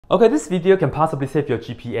Okay, this video can possibly save your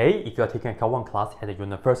GPA if you are taking a Q1 class at a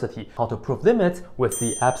university. How to prove limits with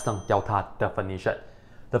the epsilon-delta definition.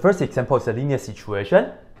 The first example is a linear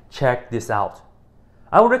situation. Check this out.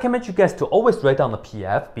 I would recommend you guys to always write down the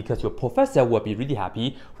PF because your professor will be really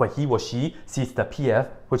happy when he or she sees the PF,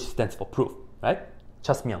 which stands for proof, right?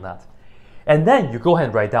 Trust me on that. And then you go ahead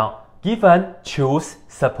and write down given, choose,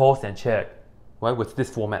 suppose, and check, right? With this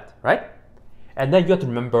format, right? And then you have to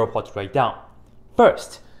remember what to write down.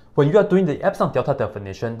 First, when you are doing the epsilon-delta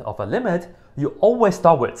definition of a limit, you always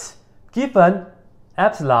start with given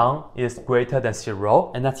epsilon is greater than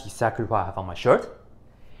 0, and that's exactly what I have on my shirt.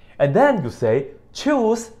 And then you say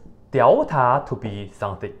choose delta to be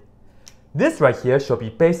something. This right here should be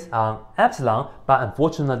based on epsilon, but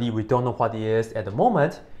unfortunately we don't know what it is at the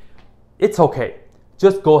moment. It's okay.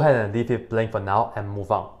 Just go ahead and leave it blank for now and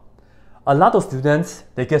move on. A lot of students,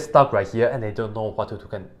 they get stuck right here and they don't know what to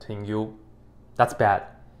continue. That's bad.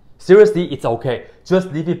 Seriously, it's okay.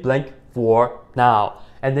 Just leave it blank for now.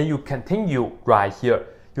 And then you continue right here.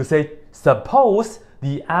 You say, suppose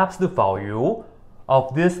the absolute value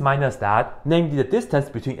of this minus that, namely the distance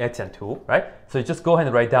between x and 2, right? So you just go ahead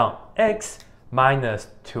and write down x minus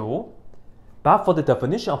 2. But for the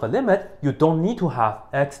definition of a limit, you don't need to have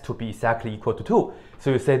x to be exactly equal to 2.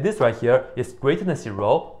 So you say this right here is greater than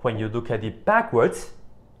 0 when you look at it backwards.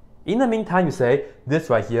 In the meantime, you say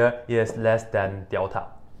this right here is less than delta.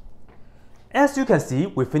 As you can see,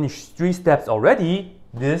 we finished 3 steps already.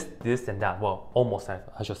 This, and that. Well, almost,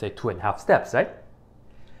 I should say 2.5 steps, right?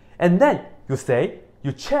 And then you say,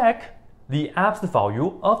 you check the absolute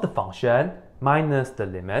value of the function minus the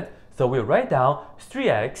limit. So we write down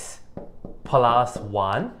 3x plus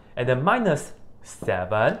 1 and then minus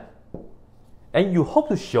 7. And you hope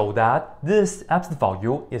to show that this absolute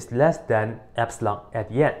value is less than epsilon at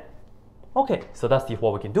the end. Okay, so that's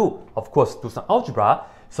what we can do. Of course, do some algebra.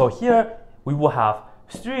 So here we will have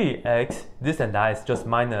 3x, this and that is just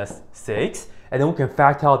minus 6. And then we can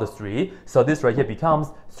factor out the 3. So this right here becomes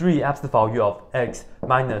 3 absolute value of x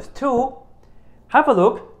minus 2. Have a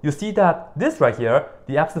look. You see that this right here,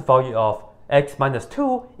 the absolute value of x minus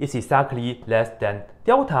 2 is exactly less than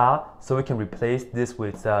delta. So we can replace this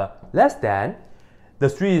with less than. The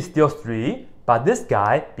 3 is still 3, but this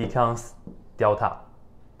guy becomes delta.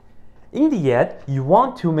 In the end, you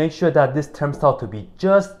want to make sure that this turns out to be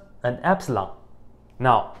just an epsilon.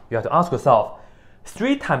 Now, you have to ask yourself,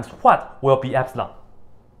 3 times what will be epsilon?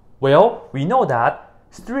 Well, we know that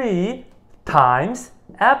 3 times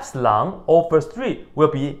epsilon over 3 will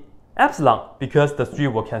be epsilon because the 3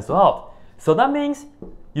 will cancel out. So that means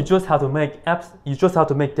you just have to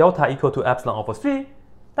make delta equal to epsilon over 3.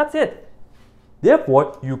 That's it.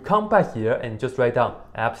 Therefore, you come back here and just write down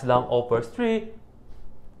epsilon over 3.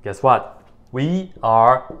 Guess what? We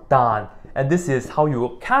are done. And this is how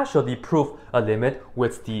you casually prove a limit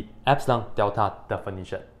with the epsilon-delta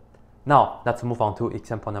definition. Now, let's move on to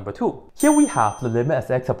example number 2. Here we have the limit as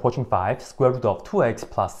x approaching 5, square root of 2x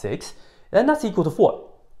plus 6, and that's equal to 4.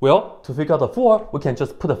 Well, to figure out the 4, we can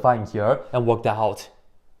just put a 5 in here and work that out.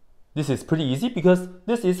 This is pretty easy because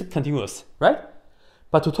this is continuous, right?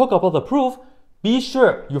 But to talk about the proof, be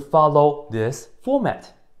sure you follow this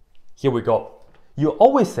format. Here we go. You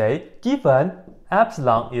always say, given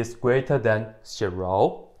epsilon is greater than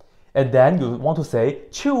 0, and then you want to say,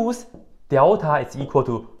 choose delta is equal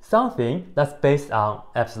to something that's based on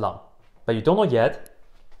epsilon. But you don't know yet,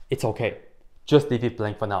 it's okay. Just leave it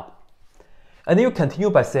blank for now. And then you continue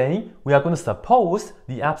by saying, we are going to suppose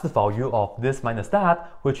the absolute value of this minus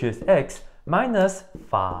that, which is x minus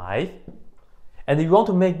 5. And you want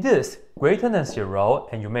to make this greater than 0,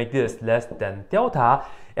 and you make this less than delta.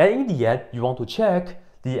 And in the end, you want to check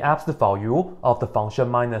the absolute value of the function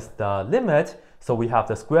minus the limit. So we have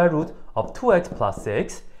the square root of 2x plus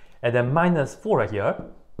 6, and then minus 4 right here.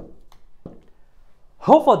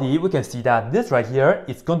 Hopefully, we can see that this right here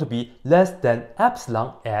is going to be less than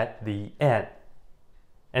epsilon at the end.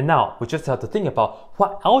 And now, we just have to think about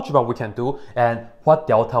what algebra we can do and what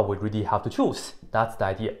delta we really have to choose. That's the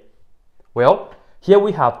idea. Well, here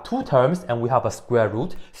we have 2 terms and we have a square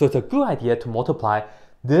root, so it's a good idea to multiply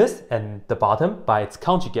this and the bottom by its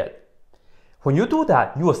conjugate. When you do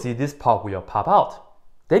that, you will see this part will pop out.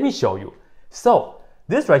 Let me show you. So,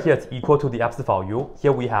 this right here is equal to the absolute value.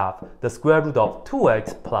 Here we have the square root of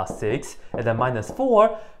 2x plus 6 and then minus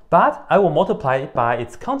 4, but I will multiply it by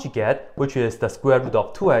its conjugate, which is the square root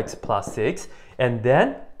of 2x plus 6 and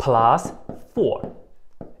then plus 4.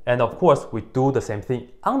 And of course, we do the same thing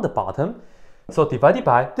on the bottom. So divided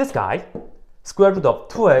by this guy, square root of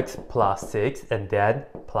 2x plus 6 and then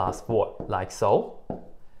plus 4, like so.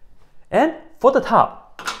 And for the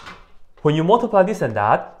top, When you multiply this and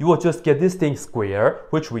that, you will just get this thing squared,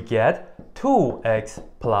 which we get 2x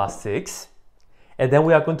plus 6. And then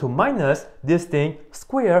we are going to minus this thing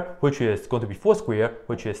square, which is going to be 4 squared,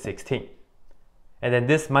 which is 16. And then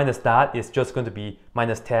this minus that is just going to be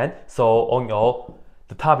minus 10. So all in all,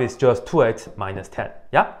 the top is just 2x minus 10.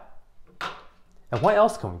 Yeah? And what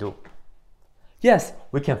else can we do? Yes,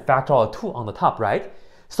 we can factor out a 2 on the top, right?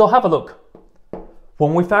 So have a look.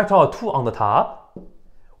 When we factor out a 2 on the top,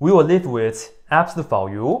 we will live with absolute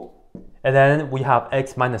value. And then we have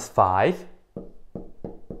x minus 5.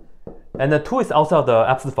 And the 2 is outside of the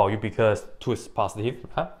absolute value because 2 is positive.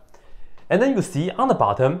 Right? And then you see on the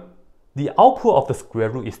bottom, the output of the square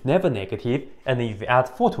root is never negative, and if you add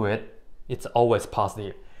 4 to it, it's always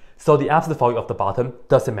positive. So the absolute value of the bottom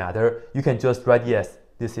doesn't matter. You can just write yes,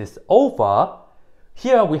 this is over.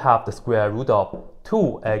 Here we have the square root of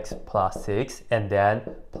 2x plus 6 and then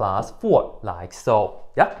plus 4, like so.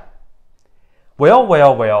 Yeah? Well.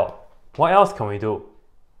 What else can we do?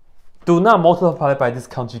 Do not multiply by this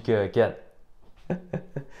conjugate again.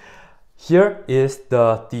 Here is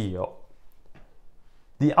the deal.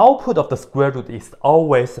 The output of the square root is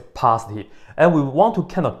always positive, and we want to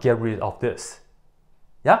kind of get rid of this.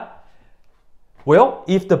 Yeah? Well,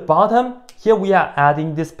 if the bottom, here we are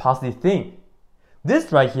adding this positive thing.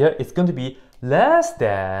 This right here is going to be less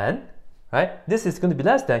than, right? This is going to be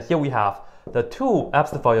less than, here we have the 2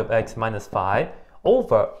 absolute value of x minus 5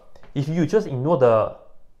 over, if you just ignore the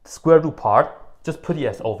square root part, just put it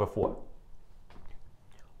as over 4.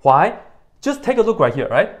 Why? Just take a look right here,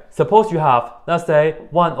 right? Suppose you have, let's say,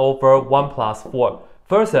 1 over 1 plus 4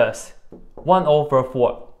 versus 1 over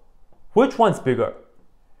 4. Which one is bigger?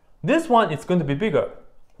 This one is going to be bigger.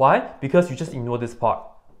 Why? Because you just ignore this part.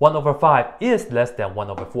 1 over 5 is less than 1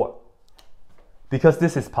 over 4. Because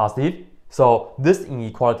this is positive, so this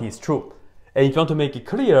inequality is true. And if you want to make it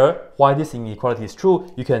clear why this inequality is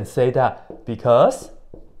true, you can say that because,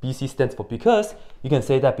 BC stands for because, you can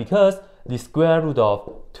say that because the square root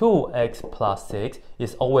of 2x plus 6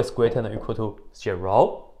 is always greater than or equal to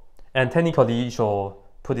 0. And technically, you should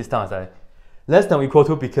put this down as less than or equal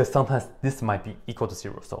to, because sometimes this might be equal to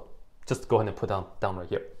 0. So just go ahead and put down right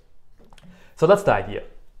here. So that's the idea.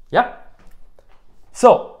 Yeah?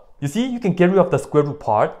 So you see, you can get rid of the square root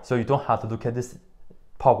part, so you don't have to look at this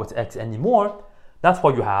part with x anymore. That's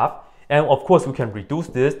what you have. And of course, we can reduce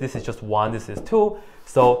this. This is just 1, this is 2.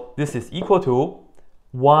 So this is equal to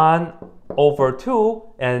 1 over 2,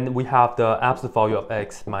 and we have the absolute value of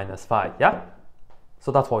x minus 5, yeah?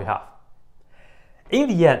 So that's what we have. In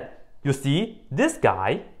the end, you see, this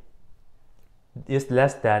guy is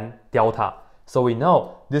less than delta. So we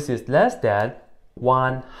know this is less than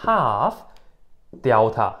 1/2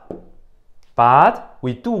 delta. But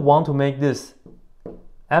we do want to make this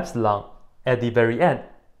epsilon at the very end.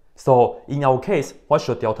 So in our case, what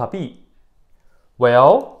should delta be?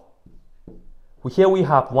 Well, here we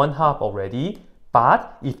have 1/2 already,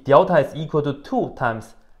 but if delta is equal to 2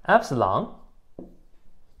 times epsilon,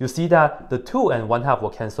 you see that the 2 and 1/2 will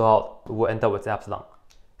cancel out, we'll end up with epsilon.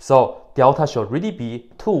 So delta should really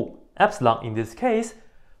be 2 epsilon in this case.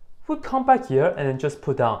 We come back here and then just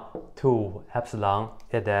put down 2 epsilon,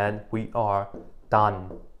 and then we are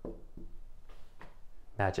done.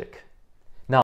 Magic.